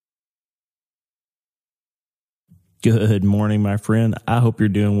Good morning, my friend. I hope you're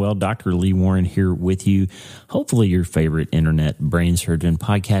doing well. Dr. Lee Warren here with you. Hopefully your favorite internet brain surgeon,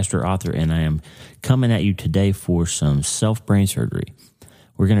 podcaster, author, and I am coming at you today for some self-brain surgery.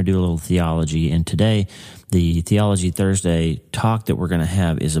 We're going to do a little theology, and today the Theology Thursday talk that we're going to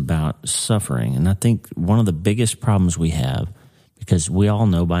have is about suffering. And I think one of the biggest problems we have, because we all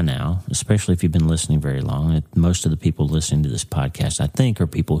know by now, especially if you've been listening very long, that most of the people listening to this podcast, I think, are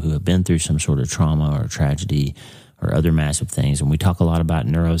people who have been through some sort of trauma or tragedy or other massive things. And we talk a lot about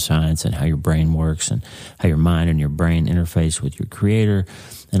neuroscience and how your brain works and how your mind and your brain interface with your creator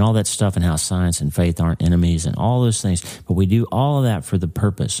and all that stuff, and how science and faith aren't enemies and all those things. But we do all of that for the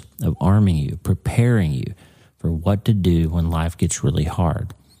purpose of arming you, preparing you for what to do when life gets really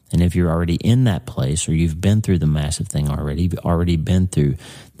hard. And if you're already in that place, or you've been through the massive thing already, you've already been through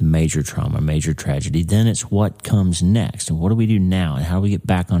the major trauma, major tragedy, then it's what comes next. And what do we do now? And how do we get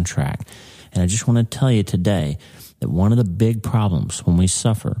back on track? And I just want to tell you today that one of the big problems when we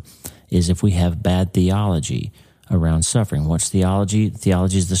suffer is if we have bad theology around suffering. What's theology?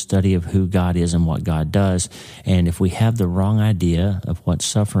 Theology is the study of who God is and what God does. And if we have the wrong idea of what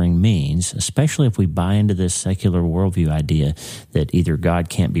suffering means, especially if we buy into this secular worldview idea that either God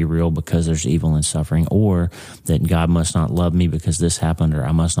can't be real because there's evil and suffering, or that God must not love me because this happened, or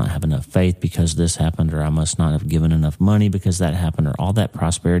I must not have enough faith because this happened, or I must not have given enough money because that happened, or all that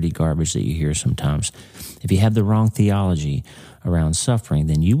prosperity garbage that you hear sometimes. If you have the wrong theology around suffering,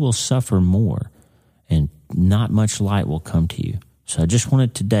 then you will suffer more, and not much light will come to you. So I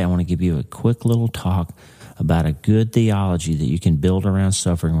want to give you a quick little talk about a good theology that you can build around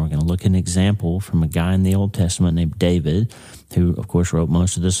suffering. We're going to look at an example from a guy in the Old Testament named David, who, of course, wrote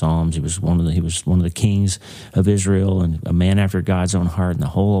most of the Psalms. He was one of the kings of Israel, and a man after God's own heart. And the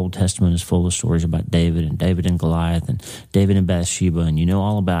whole Old Testament is full of stories about David and Goliath and David and Bathsheba, and you know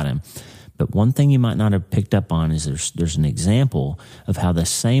all about him. But one thing you might not have picked up on is there's an example of how the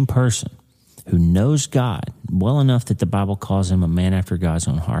same person who knows God well enough that the Bible calls him a man after God's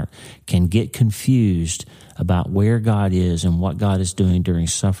own heart can get confused about where God is and what God is doing during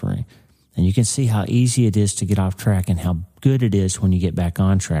suffering. And you can see how easy it is to get off track and how good it is when you get back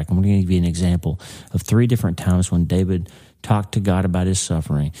on track. I'm going to give you an example of 3 different times when David talked to God about his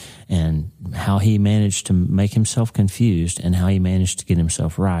suffering and how he managed to make himself confused and how he managed to get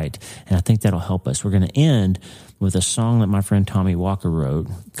himself right. And I think that'll help us. We're going to end with a song that my friend Tommy Walker wrote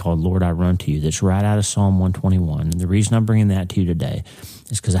called Lord, I Run to You, that's right out of Psalm 121. And the reason I'm bringing that to you today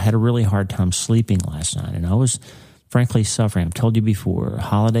is because I had a really hard time sleeping last night, and I was frankly suffering. I've told you before,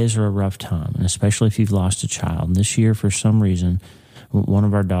 holidays are a rough time, and especially if you've lost a child. And this year, for some reason, one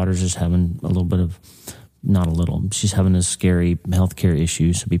of our daughters is having a little bit of, not a little, she's having a scary healthcare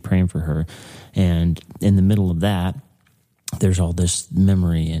issue, so be praying for her. And in the middle of that, there's all this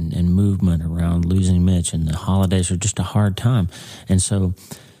memory and movement around losing Mitch, and the holidays are just a hard time. And so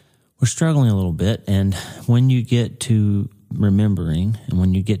we're struggling a little bit. And when you get to remembering, and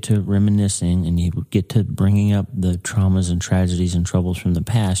when you get to reminiscing, and you get to bringing up the traumas and tragedies and troubles from the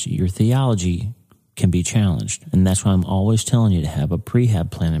past, your theology can be challenged. And that's why I'm always telling you to have a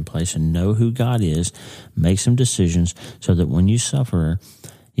prehab plan in place and know who God is, make some decisions so that when you suffer,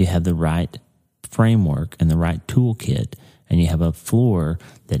 you have the right framework and the right toolkit, and you have a floor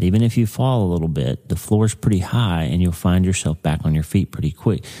that even if you fall a little bit, the floor is pretty high and you'll find yourself back on your feet pretty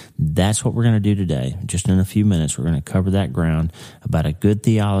quick. That's what we're going to do today. Just in a few minutes, we're going to cover that ground about a good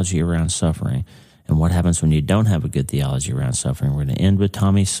theology around suffering and what happens when you don't have a good theology around suffering. We're going to end with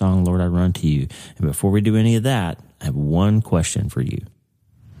Tommy's song, Lord, I Run to You. And before we do any of that, I have one question for you.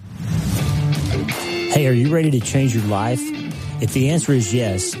 Hey, are you ready to change your life? If the answer is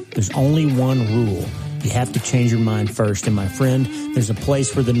yes, there's only one rule. You have to change your mind first. And my friend, there's a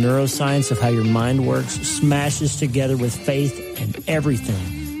place where the neuroscience of how your mind works smashes together with faith, and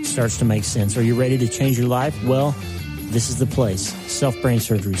everything starts to make sense. Are you ready to change your life? Well, this is the place, Self-Brain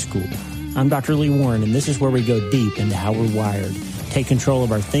Surgery School. I'm Dr. Lee Warren, and this is where we go deep into how we're wired, take control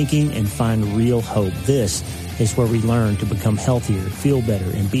of our thinking, and find real hope. This is where we learn to become healthier, feel better,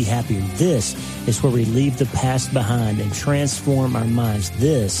 and be happier. This is where we leave the past behind and transform our minds.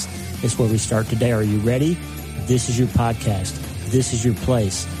 This is where we start today. Are you ready? This is your podcast. This is your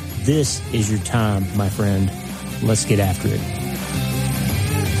place. This is your time, my friend. Let's get after it.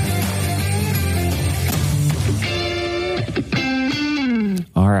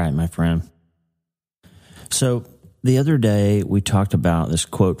 All right, my friend. So the other day we talked about this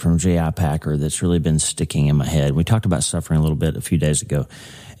quote from J.I. Packer that's really been sticking in my head. We talked about suffering a little bit a few days ago.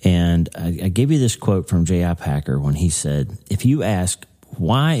 And I gave you this quote from J.I. Packer when he said, if you ask,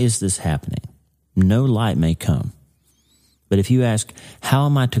 why is this happening? No light may come. But if you ask, how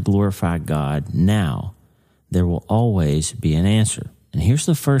am I to glorify God now? there will always be an answer. And here's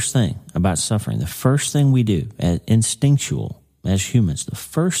the first thing about suffering. The first thing we do, as instinctual as humans, the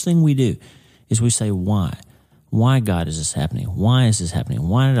first thing we do is we say, why? Why, God, is this happening? Why is this happening?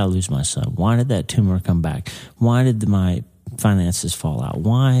 Why did I lose my son? Why did that tumor come back? Why did my finances fall out?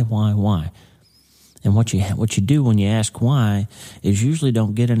 Why? And what you do when you ask why is usually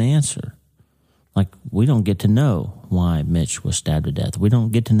don't get an answer. Like, we don't get to know why Mitch was stabbed to death. We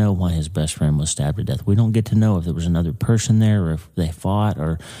don't get to know why his best friend was stabbed to death. We don't get to know if there was another person there, or if they fought,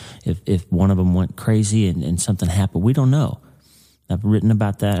 or if one of them went crazy and something happened. We don't know. I've written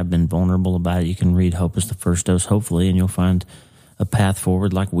about that. I've been vulnerable about it. You can read Hope is the First Dose, hopefully, and you'll find a path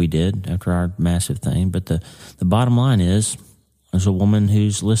forward like we did after our massive thing. But the bottom line is, there's a woman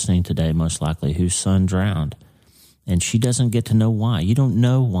who's listening today, most likely, whose son drowned. And she doesn't get to know why. You don't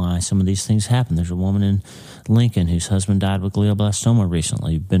know why some of these things happen. There's a woman in Lincoln whose husband died with glioblastoma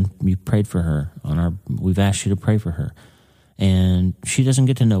recently. You prayed for her we've asked you to pray for her. And she doesn't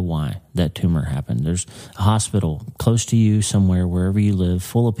get to know why that tumor happened. There's a hospital close to you somewhere, wherever you live,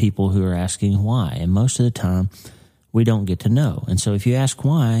 full of people who are asking why. And most of the time, we don't get to know. And so if you ask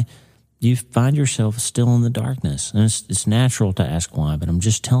why, you find yourself still in the darkness. And it's natural to ask why, but I'm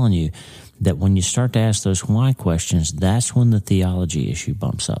just telling you that when you start to ask those why questions, that's when the theology issue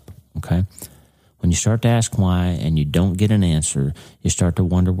bumps up, okay? When you start to ask why and you don't get an answer, you start to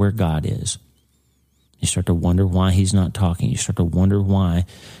wonder where God is. You start to wonder why he's not talking. You start to wonder why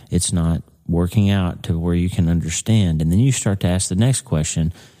it's not working out to where you can understand. And then you start to ask the next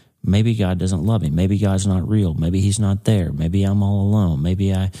question, maybe God doesn't love me. Maybe God's not real. Maybe he's not there. Maybe I'm all alone. Maybe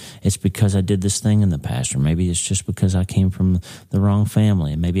it's because I did this thing in the past, or maybe it's just because I came from the wrong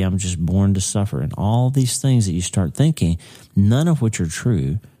family, and maybe I'm just born to suffer. And all these things that you start thinking, none of which are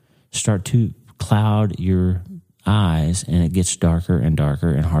true, start to cloud your eyes, and it gets darker and darker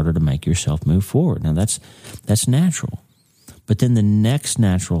and harder to make yourself move forward. Now that's natural. But then the next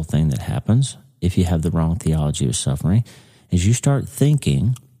natural thing that happens, if you have the wrong theology of suffering, is you start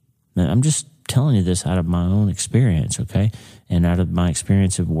thinking. Now, I'm just telling you this out of my own experience, okay? And out of my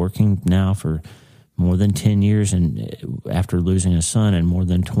experience of working now for more than 10 years and after losing a son, and more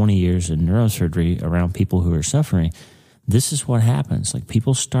than 20 years in neurosurgery around people who are suffering, this is what happens. Like,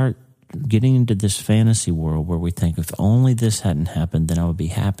 people start getting into this fantasy world where we think, if only this hadn't happened, then I would be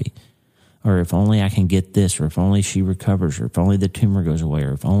happy. Or if only I can get this, or if only she recovers, or if only the tumor goes away,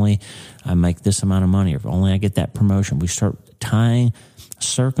 or if only I make this amount of money, or if only I get that promotion. We start tying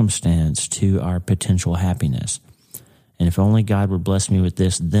circumstance to our potential happiness. And if only God would bless me with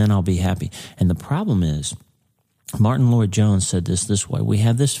this, then I'll be happy. And the problem is, Martin Lloyd-Jones said this way: we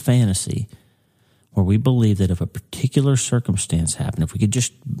have this fantasy where we believe that if a particular circumstance happened, if we could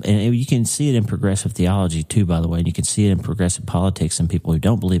just, and you can see it in progressive theology too, by the way, and you can see it in progressive politics and people who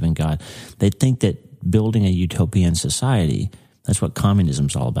don't believe in God, they think that building a utopian society, that's what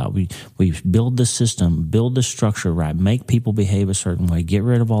communism's all about. We build the system, build the structure right, make people behave a certain way, get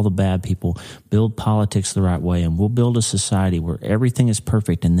rid of all the bad people, build politics the right way, and we'll build a society where everything is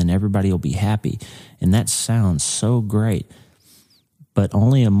perfect, and then everybody will be happy. And that sounds so great. But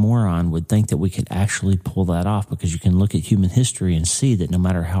only a moron would think that we could actually pull that off, because you can look at human history and see that no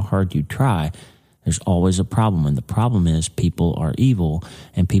matter how hard you try, there's always a problem. And the problem is people are evil,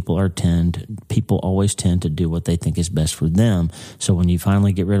 and people always tend to do what they think is best for them. So when you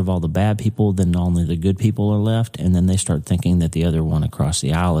finally get rid of all the bad people, then only the good people are left, and then they start thinking that the other one across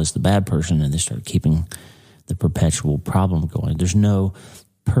the aisle is the bad person, and they start keeping the perpetual problem going. There's no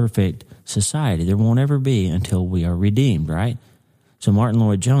perfect society. There won't ever be until we are redeemed, right? So Martin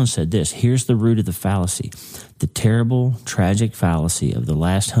Lloyd-Jones said this: here's the root of the fallacy, the terrible, tragic fallacy of the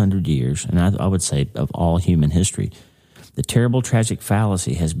last 100 years, and I would say of all human history. The terrible, tragic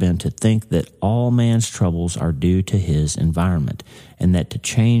fallacy has been to think that all man's troubles are due to his environment, and that to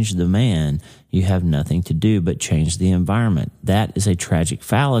change the man, you have nothing to do but change the environment. That is a tragic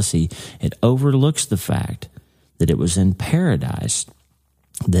fallacy. It overlooks the fact that it was in paradise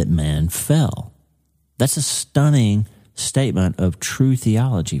that man fell. That's a stunning statement of true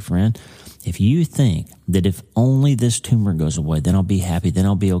theology, friend. If you think that if only this tumor goes away, then I'll be happy, then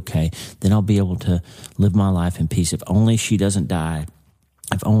I'll be okay, then I'll be able to live my life in peace, if only she doesn't die,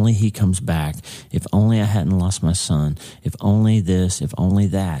 if only he comes back, if only I hadn't lost my son, if only this, if only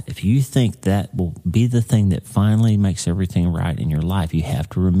that, if you think that will be the thing that finally makes everything right in your life, you have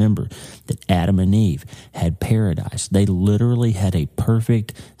to remember that Adam and Eve had paradise. They literally had a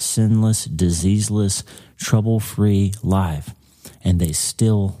perfect, sinless, diseaseless, trouble-free life, and they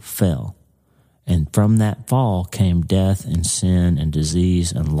still fell. And from that fall came death and sin and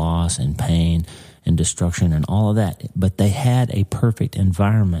disease and loss and pain and destruction and all of that. But they had a perfect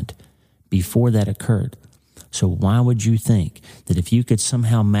environment before that occurred. So why would you think that if you could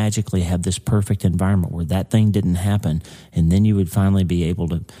somehow magically have this perfect environment where that thing didn't happen and then you would finally be able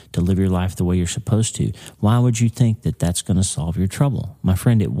to live your life the way you're supposed to, why would you think that that's going to solve your trouble? My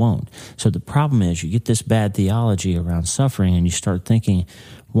friend, it won't. So the problem is you get this bad theology around suffering and you start thinking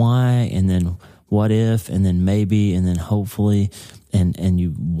why and then what if and then maybe and then hopefully and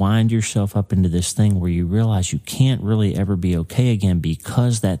you wind yourself up into this thing where you realize you can't really ever be okay again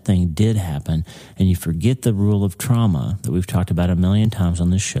because that thing did happen, and you forget the rule of trauma that we've talked about a million times on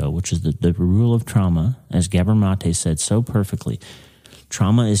this show, which is the rule of trauma, as Gabor Mate said so perfectly.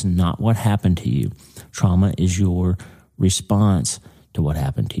 Trauma is not what happened to you. Trauma is your response to what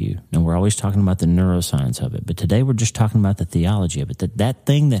happened to you. Now, we're always talking about the neuroscience of it, but today we're just talking about the theology of it, that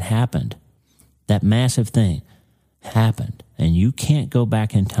thing that happened, that massive thing, happened, and you can't go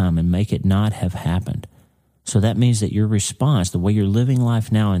back in time and make it not have happened. So that means that your response, the way you're living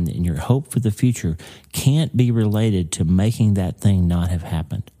life now and your hope for the future, can't be related to making that thing not have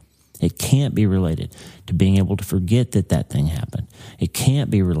happened. It can't be related to being able to forget that thing happened. It can't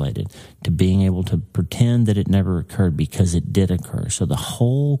be related to being able to pretend that it never occurred because it did occur. So the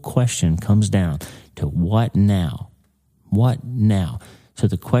whole question comes down to what now? What now? So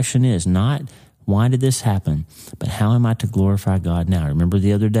the question is not why did this happen, but how am I to glorify God now? Remember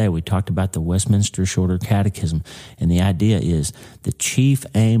the other day we talked about the Westminster Shorter Catechism, and the idea is the chief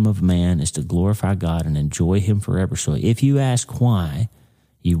aim of man is to glorify God and enjoy Him forever. So if you ask why,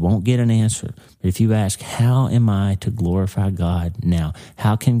 you won't get an answer. But if you ask, how am I to glorify God now?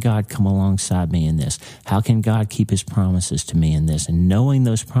 How can God come alongside me in this? How can God keep His promises to me in this? And knowing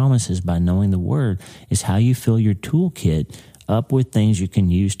those promises by knowing the Word is how you fill your toolkit up with things you can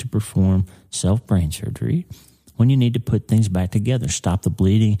use to perform self-brain surgery when you need to put things back together, stop the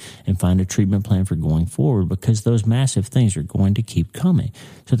bleeding, and find a treatment plan for going forward, because those massive things are going to keep coming.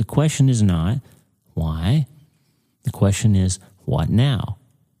 So the question is not why. The question is what now?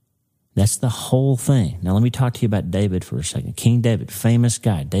 That's the whole thing. Now let me talk to you about David for a second. King David, famous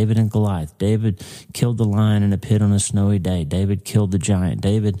guy, David and Goliath. David killed the lion in a pit on a snowy day. David killed the giant.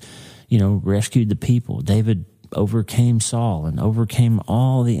 David, rescued the people. David overcame Saul and overcame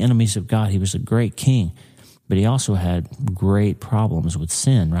all the enemies of God. He was a great king, but he also had great problems with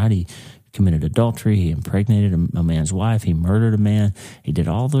sin, right? He committed adultery. He impregnated a man's wife. He murdered a man. He did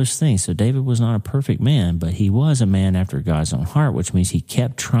all those things. So David was not a perfect man, but he was a man after God's own heart, which means he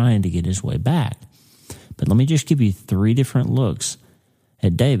kept trying to get his way back. But let me just give you 3 different looks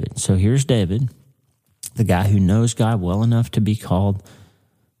at David. So here's David, the guy who knows God well enough to be called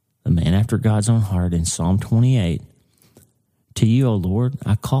the man after God's own heart in Psalm 28. To you, O Lord,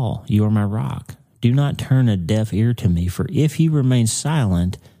 I call. You are my rock. Do not turn a deaf ear to me, for if you remain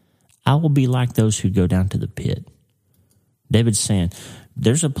silent, I will be like those who go down to the pit. David's saying,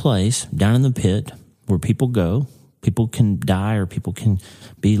 there's a place down in the pit where people go. People can die or people can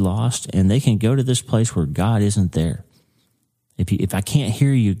be lost, and they can go to this place where God isn't there. If I can't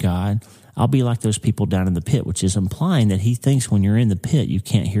hear you, God, I'll be like those people down in the pit, which is implying that he thinks when you're in the pit, you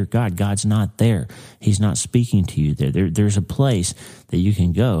can't hear God. God's not there. He's not speaking to you there. There's a place that you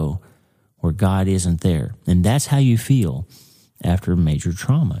can go where God isn't there. And that's how you feel after major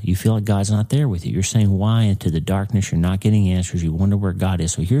trauma. You feel like God's not there with you. You're saying why into the darkness. You're not getting answers. You wonder where God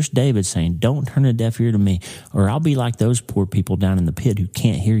is. So here's David saying, don't turn a deaf ear to me, or I'll be like those poor people down in the pit who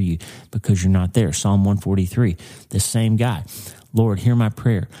can't hear you because you're not there. Psalm 143, the same guy. Lord, hear my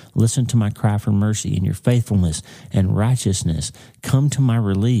prayer. Listen to my cry for mercy. In your faithfulness and righteousness, come to my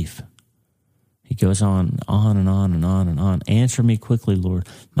relief. He goes on and on and on and on. Answer me quickly, Lord.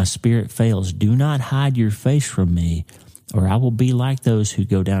 My spirit fails. Do not hide your face from me, or I will be like those who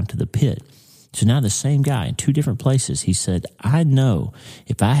go down to the pit. So now the same guy in 2 different places, he said, I know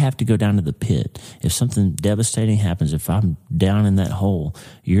if I have to go down to the pit, if something devastating happens, if I'm down in that hole,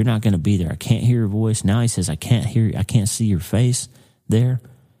 you're not going to be there. I can't hear your voice. Now he says, I can't see your face there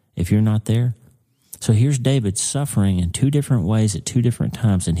if you're not there. So here's David suffering in 2 different ways at 2 different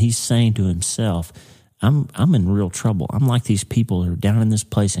times, and he's saying to himself, I'm in real trouble. I'm like these people who are down in this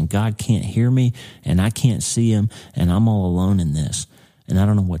place, and God can't hear me, and I can't see him, and I'm all alone in this, and I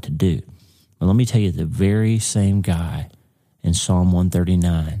don't know what to do. Well, let me tell you, the very same guy in Psalm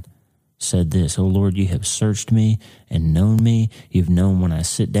 139 said this, O Lord, you have searched me and known me. You've known when I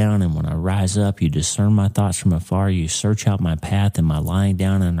sit down and when I rise up. You discern my thoughts from afar. You search out my path and my lying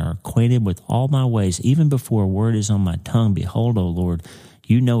down and are acquainted with all my ways. Even before a word is on my tongue, behold, O Lord,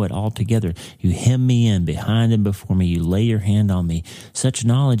 you know it altogether. You hem me in behind and before me. You lay your hand on me. Such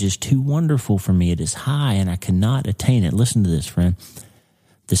knowledge is too wonderful for me. It is high and I cannot attain it. Listen to this, friend.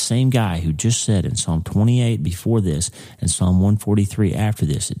 The same guy who just said in Psalm 28 before this and Psalm 143 after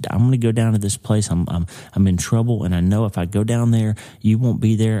this, I'm going to go down to this place. I'm in trouble, and I know if I go down there, you won't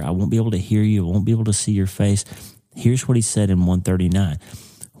be there. I won't be able to hear you. I won't be able to see your face. Here's what he said in 139.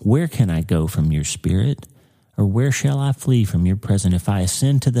 Where can I go from your spirit? Or where shall I flee from your presence? If I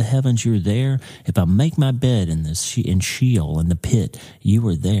ascend to the heavens, you're there. If I make my bed in Sheol, in the pit, you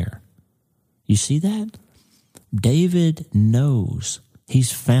are there. You see that? David knows.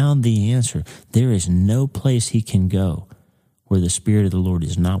 He's found the answer. There is no place he can go where the Spirit of the Lord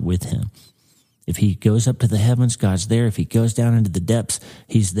is not with him. If he goes up to the heavens, God's there. If he goes down into the depths,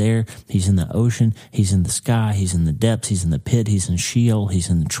 he's there. He's in the ocean. He's in the sky. He's in the depths. He's in the pit. He's in Sheol. He's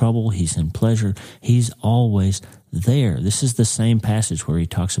in the trouble. He's in pleasure. He's always there. This is the same passage where he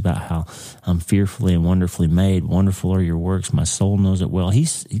talks about how I'm fearfully and wonderfully made. Wonderful are your works. My soul knows it well.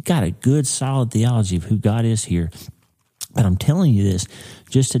 He's got a good, solid theology of who God is here. But I'm telling you this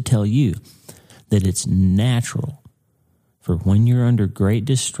just to tell you that it's natural for when you're under great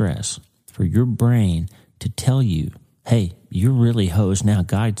distress for your brain to tell you, hey, you're really hosed now.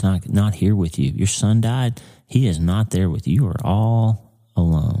 God's not here with you. Your son died. He is not there with you. You are all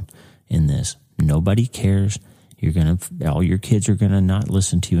alone in this. Nobody cares. All your kids are going to not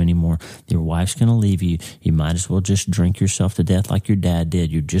listen to you anymore. Your wife's going to leave you. You might as well just drink yourself to death like your dad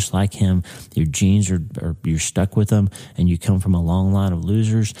did. You're just like him. Your genes are you're stuck with them, and you come from a long line of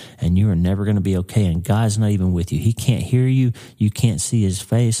losers, and you are never going to be okay, and God's not even with you. He can't hear you. You can't see his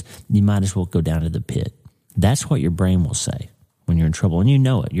face. You might as well go down to the pit. That's what your brain will say when you're in trouble, and you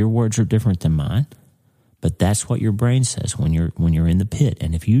know it. Your words are different than mine. But that's what your brain says when you're in the pit.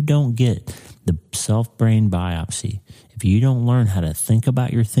 And if you don't get the self-brain biopsy, if you don't learn how to think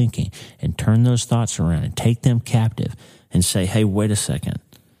about your thinking and turn those thoughts around and take them captive and say, hey, wait a second,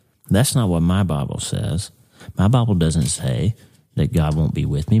 that's not what my Bible says. My Bible doesn't say that God won't be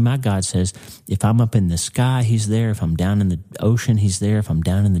with me. My God says if I'm up in the sky, he's there. If I'm down in the ocean, he's there. If I'm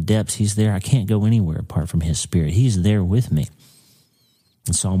down in the depths, he's there. I can't go anywhere apart from his Spirit. He's there with me.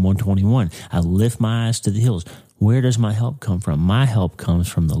 In Psalm 121, I lift my eyes to the hills. Where does my help come from? My help comes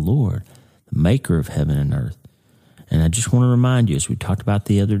from the Lord, the maker of heaven and earth. And I just want to remind you, as we talked about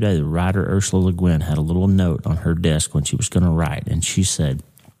the other day, the writer Ursula Le Guin had a little note on her desk when she was going to write. And she said,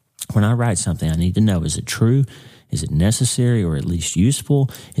 when I write something, I need to know, is it true? Is it necessary or at least useful?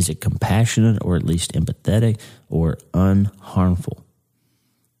 Is it compassionate or at least empathetic or unharmful?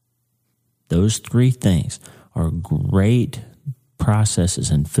 Those three things are great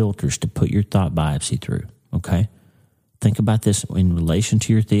processes and filters to put your thought biopsy through, okay? Think about this in relation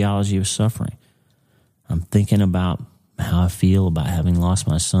to your theology of suffering. I'm thinking about how I feel about having lost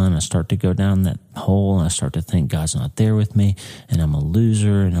my son. I start to go down that hole, and I start to think God's not there with me, and I'm a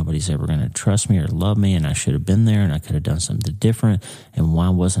loser, and nobody's ever going to trust me or love me, and I should have been there, and I could have done something different, and why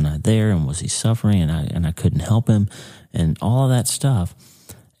wasn't I there, and was he suffering, and I couldn't help him, and all of that stuff.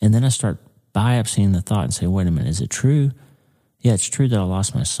 And then I start biopsying the thought and say, wait a minute, is it true? Yeah, it's true that I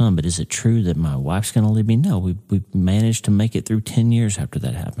lost my son, but is it true that my wife's going to leave me? No, we managed to make it through 10 years after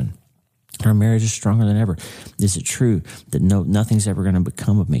that happened. Our marriage is stronger than ever. Is it true that nothing's ever going to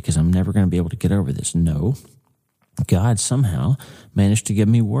become of me because I'm never going to be able to get over this? No. God somehow managed to give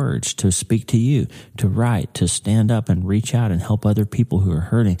me words to speak to you, to write, to stand up and reach out and help other people who are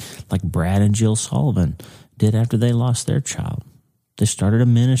hurting, like Brad and Jill Sullivan did after they lost their child. They started a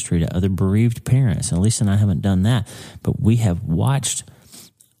ministry to other bereaved parents. And Lisa and I haven't done that, but we have watched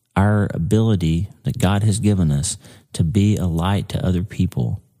our ability that God has given us to be a light to other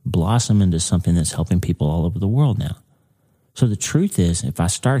people blossom into something that's helping people all over the world now. So the truth is, if I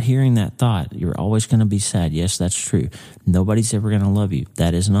start hearing that thought, you're always going to be sad. Yes, that's true. Nobody's ever going to love you.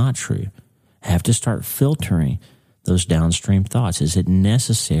 That is not true. I have to start filtering those downstream thoughts. Is it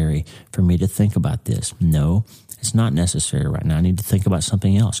necessary for me to think about this? No. It's not necessary right now. I need to think about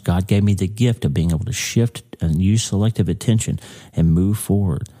something else. God gave me the gift of being able to shift and use selective attention and move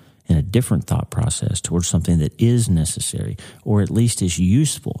forward in a different thought process towards something that is necessary or at least is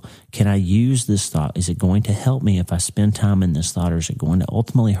useful. Can I use this thought? Is it going to help me if I spend time in this thought, or is it going to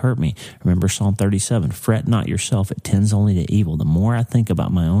ultimately hurt me? Remember Psalm 37, fret not yourself, it tends only to evil. The more I think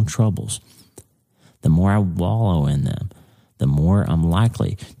about my own troubles, the more I wallow in them, the more I'm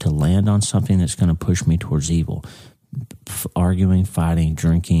likely to land on something that's going to push me towards evil. Arguing, fighting,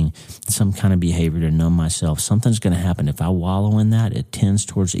 drinking, some kind of behavior to numb myself. Something's going to happen. If I wallow in that, it tends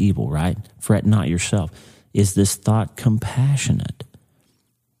towards evil, right? Fret not yourself. Is this thought compassionate?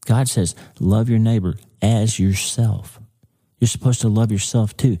 God says, love your neighbor as yourself. You're supposed to love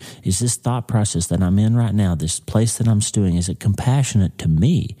yourself too. Is this thought process that I'm in right now, this place that I'm stewing, is it compassionate to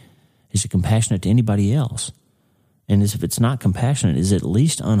me? Is it compassionate to anybody else? And as if it's not compassionate, is at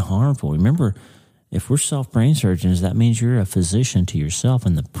least unharmful. Remember, if we're self-brain surgeons, that means you're a physician to yourself.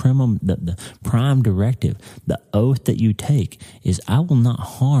 And the prime directive, the oath that you take is, I will not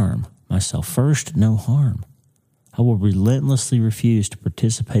harm myself. First, no harm. I will relentlessly refuse to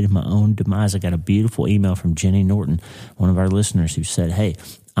participate in my own demise. I got a beautiful email from Jenny Norton, one of our listeners, who said, hey,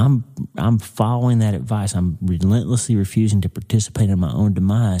 I'm following that advice. I'm relentlessly refusing to participate in my own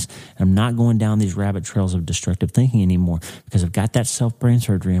demise. I'm not going down these rabbit trails of destructive thinking anymore because I've got that self-brain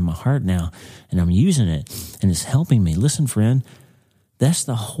surgery in my heart now, and I'm using it, and it's helping me. Listen, friend, that's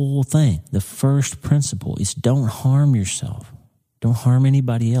the whole thing. The first principle is don't harm yourself. Don't harm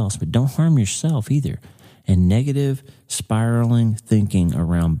anybody else, but don't harm yourself either. And negative, spiraling thinking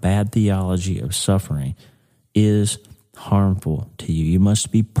around bad theology of suffering is harmful to you. You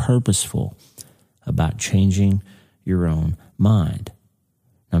must be purposeful about changing your own mind.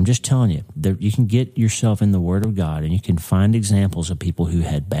 Now, I'm just telling you, that you can get yourself in the Word of God, and you can find examples of people who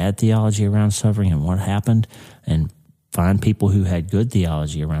had bad theology around suffering and what happened, and find people who had good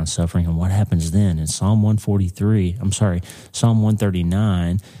theology around suffering and what happens then. And Psalm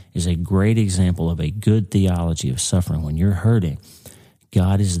 139 is a great example of a good theology of suffering. When you're hurting,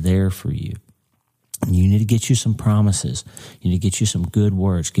 God is there for you. You need to get you some promises. You need to get you some good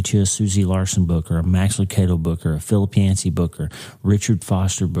words. Get you a Susie Larson book, or a Max Lucado book, or a Philip Yancey book, or Richard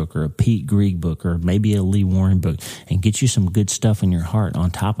Foster book, or a Pete Greig book, or maybe a Lee Warren book, and get you some good stuff in your heart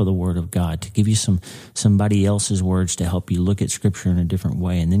on top of the Word of God to give you somebody else's words to help you look at Scripture in a different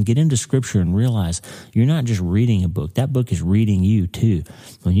way. And then get into Scripture and realize you're not just reading a book. That book is reading you too.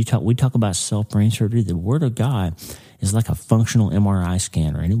 When we talk about self-brain surgery, the Word of God is like a functional MRI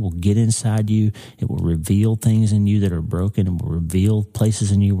scanner, and it will get inside you. It will reveal things in you that are broken. It will reveal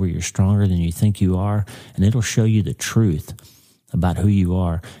places in you where you're stronger than you think you are, and it'll show you the truth about who you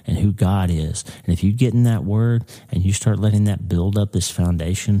are and who God is. And if you get in that Word and you start letting that build up this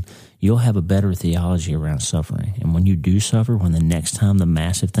foundation, you'll have a better theology around suffering. And when you do suffer, when the next time the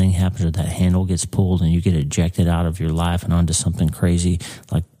massive thing happens, or that handle gets pulled and you get ejected out of your life and onto something crazy,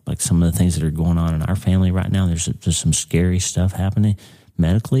 like some of the things that are going on in our family right now, there's some scary stuff happening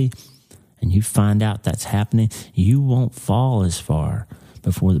medically, and you find out that's happening, you won't fall as far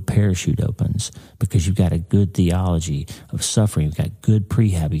before the parachute opens, because you've got a good theology of suffering. You've got good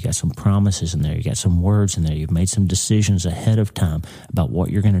prehab. You've got some promises in there. You've got some words in there. You've made some decisions ahead of time about what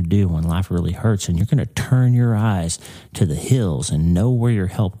you're going to do when life really hurts, and you're going to turn your eyes to the hills and know where your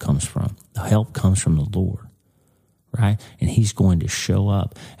help comes from. The help comes from the Lord, right? And He's going to show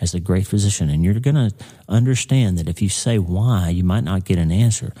up as the great physician. And you're going to understand that if you say why, you might not get an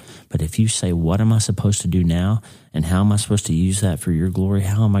answer. But if you say, what am I supposed to do now? And how am I supposed to use that for your glory?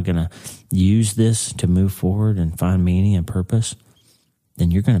 How am I going to use this to move forward and find meaning and purpose?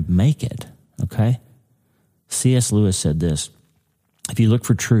 Then you're going to make it, okay? C.S. Lewis said this: if you look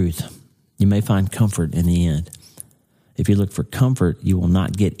for truth, you may find comfort in the end. If you look for comfort, you will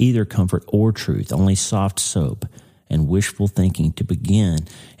not get either comfort or truth, only soft soap and wishful thinking to begin,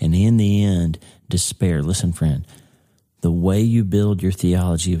 and in the end, despair. Listen, friend, the way you build your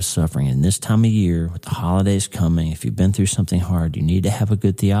theology of suffering in this time of year, with the holidays coming, if you've been through something hard, you need to have a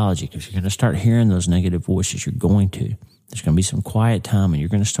good theology, because you're going to start hearing those negative voices. You're going to. There's going to be some quiet time, and you're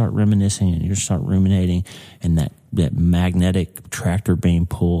going to start reminiscing, and you're going to start ruminating, and that magnetic tractor beam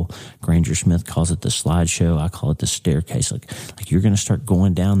pull, Granger Smith calls it the slideshow, I call it the staircase. Like you're going to start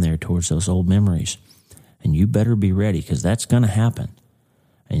going down there towards those old memories. And you better be ready, because that's going to happen.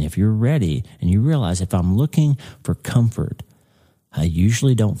 And if you're ready and you realize, if I'm looking for comfort, I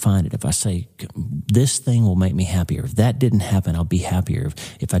usually don't find it. If I say, this thing will make me happier, if that didn't happen, I'll be happier.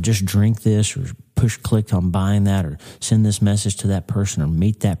 If I just drink this, or click on buying that, or send this message to that person, or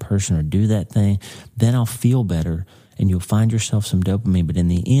meet that person, or do that thing, then I'll feel better, and you'll find yourself some dopamine. But in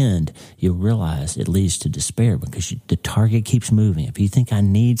the end, you'll realize it leads to despair, because the target keeps moving. If you think I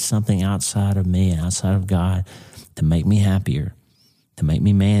need something outside of me and outside of God to make me happier, to make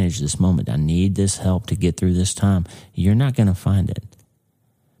me manage this moment, I need this help to get through this time, you're not going to find it.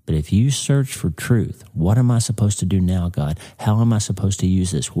 But if you search for truth, what am I supposed to do now, God? How am I supposed to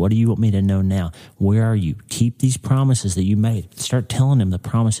use this? What do you want me to know now? Where are you? Keep these promises that you made. Start telling him the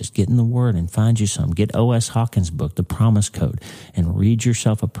promises. Get in the Word and find you some. Get O.S. Hawkins' book, The Promise Code, and read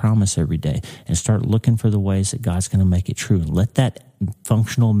yourself a promise every day, and start looking for the ways that God's going to make it true. And let that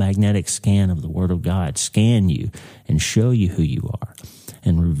functional magnetic scan of the Word of God scan you and show you who you are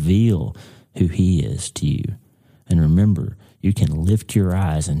and reveal who He is to you. And remember, you can lift your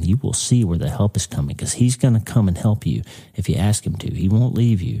eyes and you will see where the help is coming, because He's going to come and help you if you ask Him to. He won't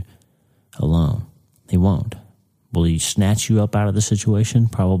leave you alone. He won't. Will he snatch you up out of the situation?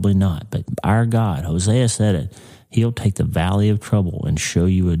 Probably not. But our God, Hosea said it, he'll take the valley of trouble and show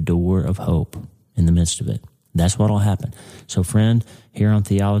you a door of hope in the midst of it. That's what will happen. So friend, here on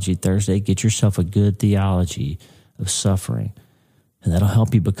Theology Thursday, get yourself a good theology of suffering. And that'll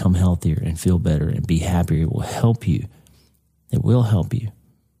help you become healthier and feel better and be happier. It will help you. It will help you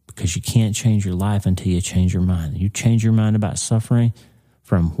because you can't change your life until you change your mind. You change your mind about suffering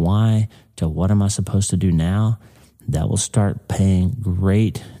from why to what am I supposed to do now? That will start paying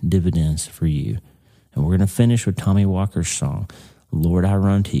great dividends for you. And we're going to finish with Tommy Walker's song, Lord, I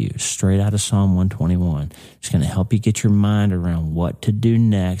Run to You, straight out of Psalm 121. It's going to help you get your mind around what to do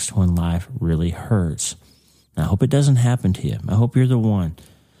next when life really hurts. I hope it doesn't happen to you. I hope you're the one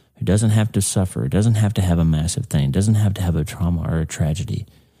who doesn't have to suffer, doesn't have to have a massive thing, doesn't have to have a trauma or a tragedy.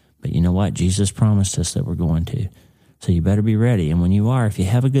 But you know what? Jesus promised us that we're going to. So you better be ready. And when you are, if you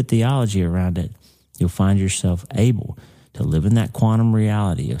have a good theology around it, you'll find yourself able to live in that quantum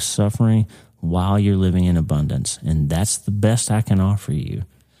reality of suffering while you're living in abundance. And that's the best I can offer you.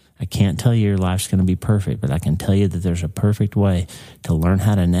 I can't tell you your life's going to be perfect, but I can tell you that there's a perfect way to learn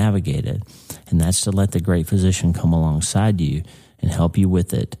how to navigate it. And that's to let the great physician come alongside you and help you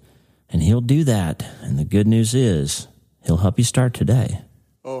with it. And he'll do that. And the good news is he'll help you start today.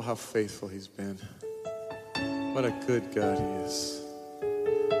 Oh, how faithful he's been. What a good God he is.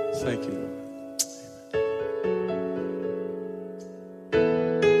 Thank you, Lord.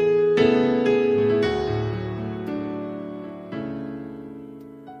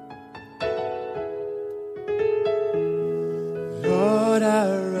 Lord,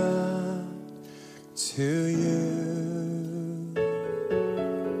 I run to you.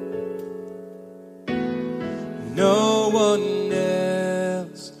 No one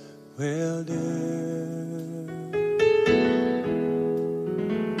else will do.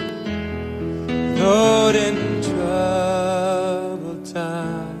 Lord, in troubled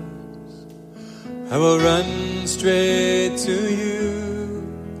times, I will run straight to you.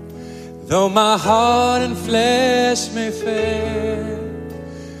 Though my heart and flesh may fail,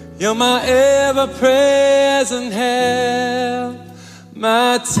 you're my ever-present help,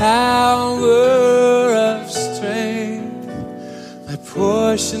 my tower of strength, my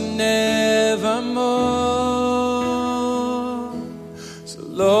portion evermore. So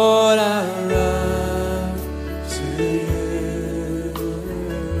Lord, I run to you.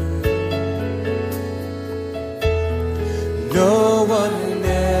 No one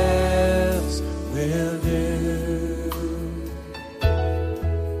else will do.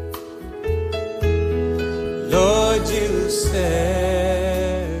 Lord, you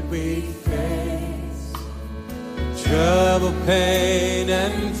said we'd face trouble, pain,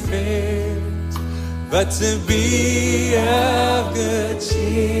 and fear, but to be of good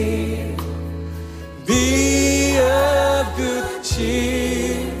cheer, be of good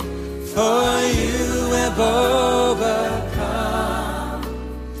cheer, for you have overcome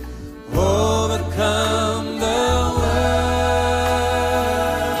the world.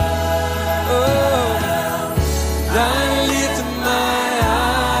 Oh, I lift my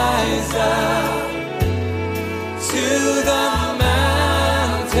eyes up to the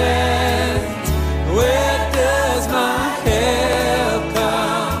mountains. Where does my help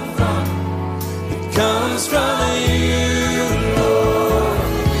come from? It comes from you, Lord.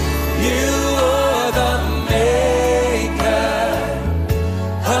 You are the maker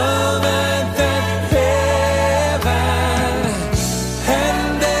of earth and heaven,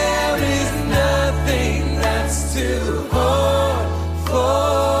 and there is nothing that's too hard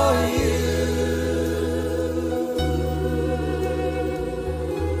for you.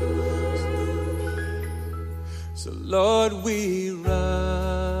 So Lord, we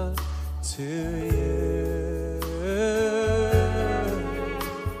run to you.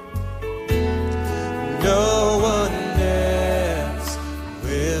 No one else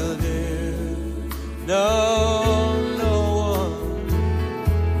will do. No one.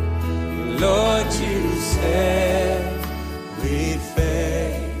 Lord, you said we'd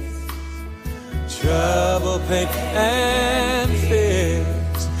face trouble, pain, and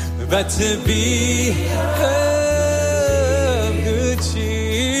fears, but to be of good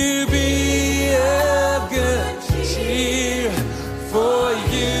cheer, be of good cheer, for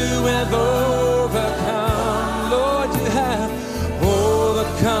you have overcome. Lord, you have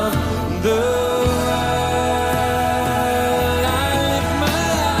overcome the world.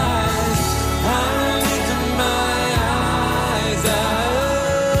 I lift my eyes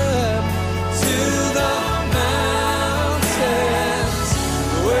up to the mountains.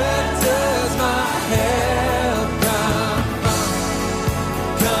 Where does my help come from?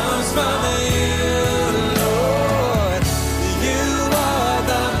 Comes from you, Lord.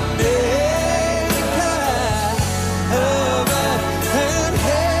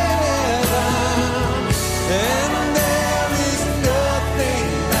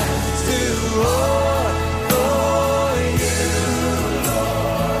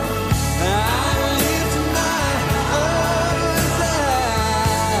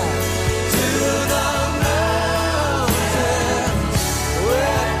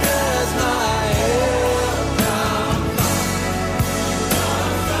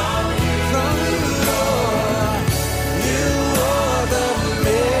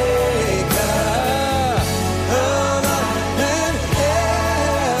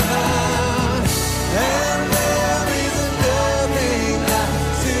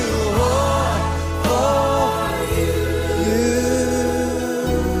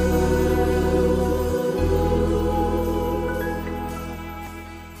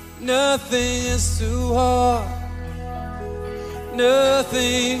 Nothing is too hard.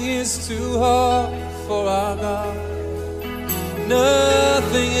 Nothing is too hard for our God.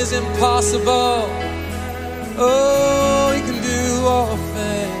 Nothing is impossible. Oh, He can do all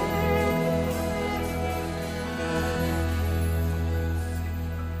things.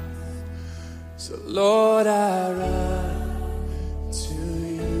 So Lord, I run to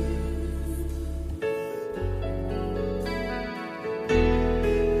You.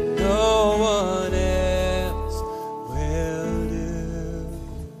 No one else will do.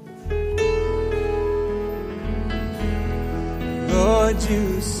 Lord,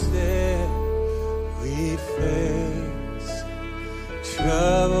 You said we'd face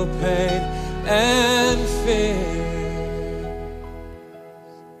trouble, pain, and fear,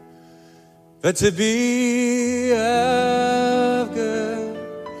 but to be of good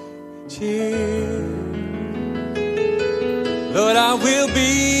cheer. Lord, I will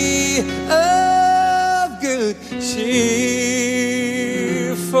be of good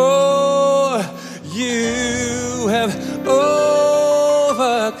cheer, for You have overcome.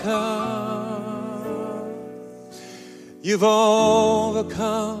 You've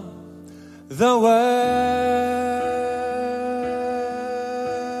overcome the world.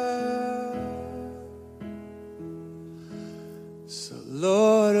 So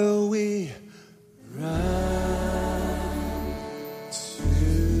Lord, we run to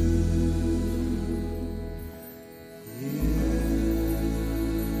You.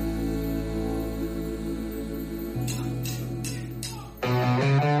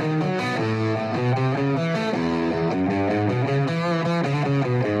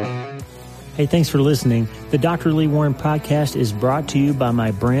 Hey, thanks for listening. The Dr. Lee Warren podcast is brought to you by my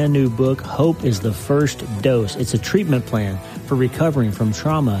brand new book, Hope is the First Dose. It's a treatment plan for recovering from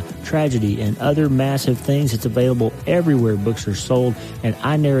trauma, tragedy, and other massive things. It's available everywhere books are sold, and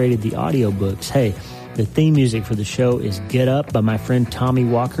I narrated the audiobooks. Hey, the theme music for the show is Get Up by my friend Tommy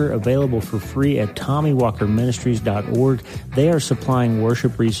Walker, available for free at TommyWalkerMinistries.org. They are supplying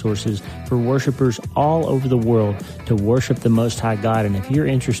worship resources for worshipers all over the world to worship the Most High God. And if you're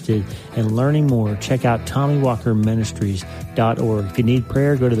interested in learning more, check out TommyWalkerMinistries.org. If you need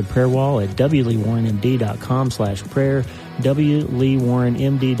prayer, go to the prayer wall at wleewarrenmd.com/prayer,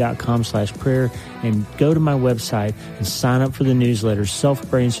 wleewarrenmd.com/prayer, and go to my website and sign up for the newsletter,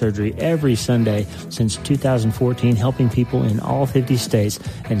 Self-Brain Surgery, every Sunday since 2014, helping people in all 50 states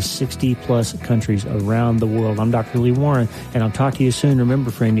and 60-plus countries around the world. I'm Dr. Lee Warren, and I'll talk to you soon.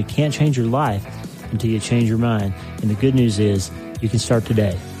 Remember, friend, you can't change your life until you change your mind. And the good news is you can start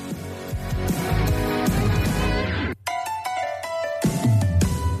today.